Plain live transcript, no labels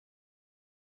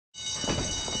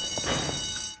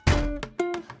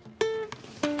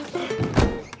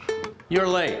You're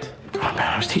late. Oh, man,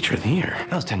 I was teacher of the year.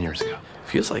 That was 10 years ago.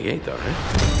 Feels like 8, though,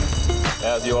 right?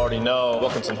 As you already know,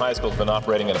 Wilkinson High School's been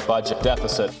operating at a budget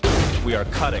deficit. We are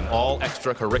cutting all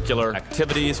extracurricular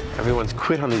activities. Everyone's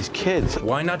quit on these kids.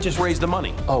 Why not just raise the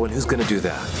money? Oh, and who's gonna do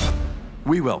that?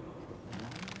 We will.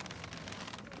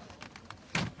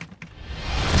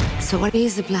 So what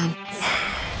is the plan?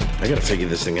 I gotta figure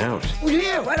this thing out.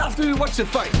 Yeah, right after we watch the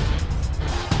fight.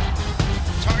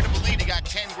 It's hard to believe he got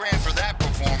 10 grand for that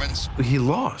performance. He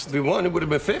lost. If we won, it would have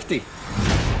been 50.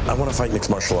 I want to fight mixed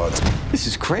martial arts. This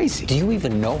is crazy. Do you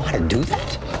even know how to do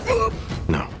that?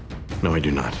 No. No, I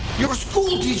do not. You're a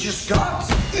school teacher, Scott!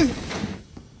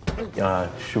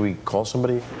 Should we call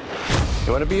somebody?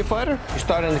 You want to be a fighter? You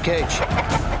start in the cage.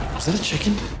 Is that a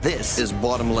chicken? This is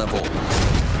bottom level.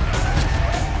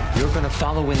 You're gonna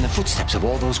follow in the footsteps of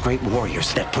all those great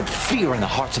warriors that put fear in the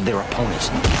hearts of their opponents.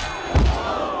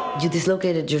 You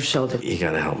dislocated your shoulder. You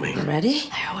gotta help me. You ready?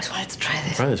 I always wanted to try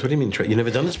this. Try this? What do you mean try? You never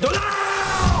done this?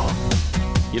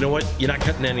 You know what? You're not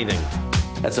cutting anything.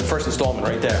 That's the first installment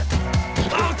right there.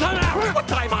 Oh, time out! What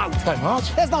time out? Time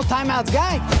out? There's no timeouts,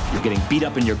 guy. You're getting beat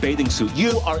up in your bathing suit.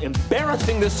 You are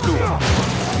embarrassing this school.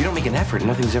 If you don't make an effort,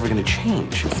 nothing's ever gonna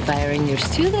change. Inspiring your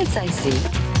students, I see.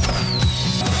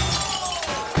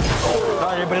 All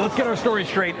right, everybody, let's get our story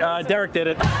straight. Derek did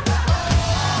it.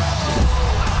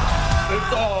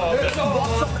 It's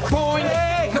all point.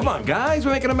 Hey, come on, guys.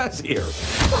 We're making a mess here.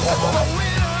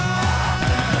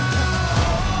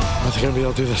 I think I'm gonna be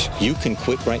able to do this. You can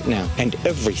quit right now, and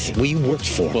everything we worked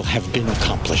for will have been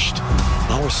accomplished.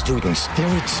 Our students,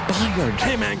 they're inspired.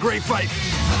 Hey, man, great fight.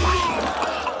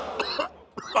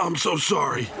 I'm so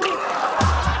sorry.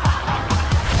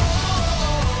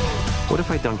 What if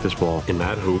I dunk this ball in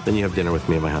that hoop, then you have dinner with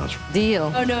me at my house?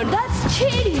 Deal. Oh no, that's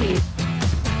cheating!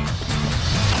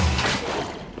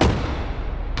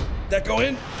 That go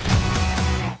in?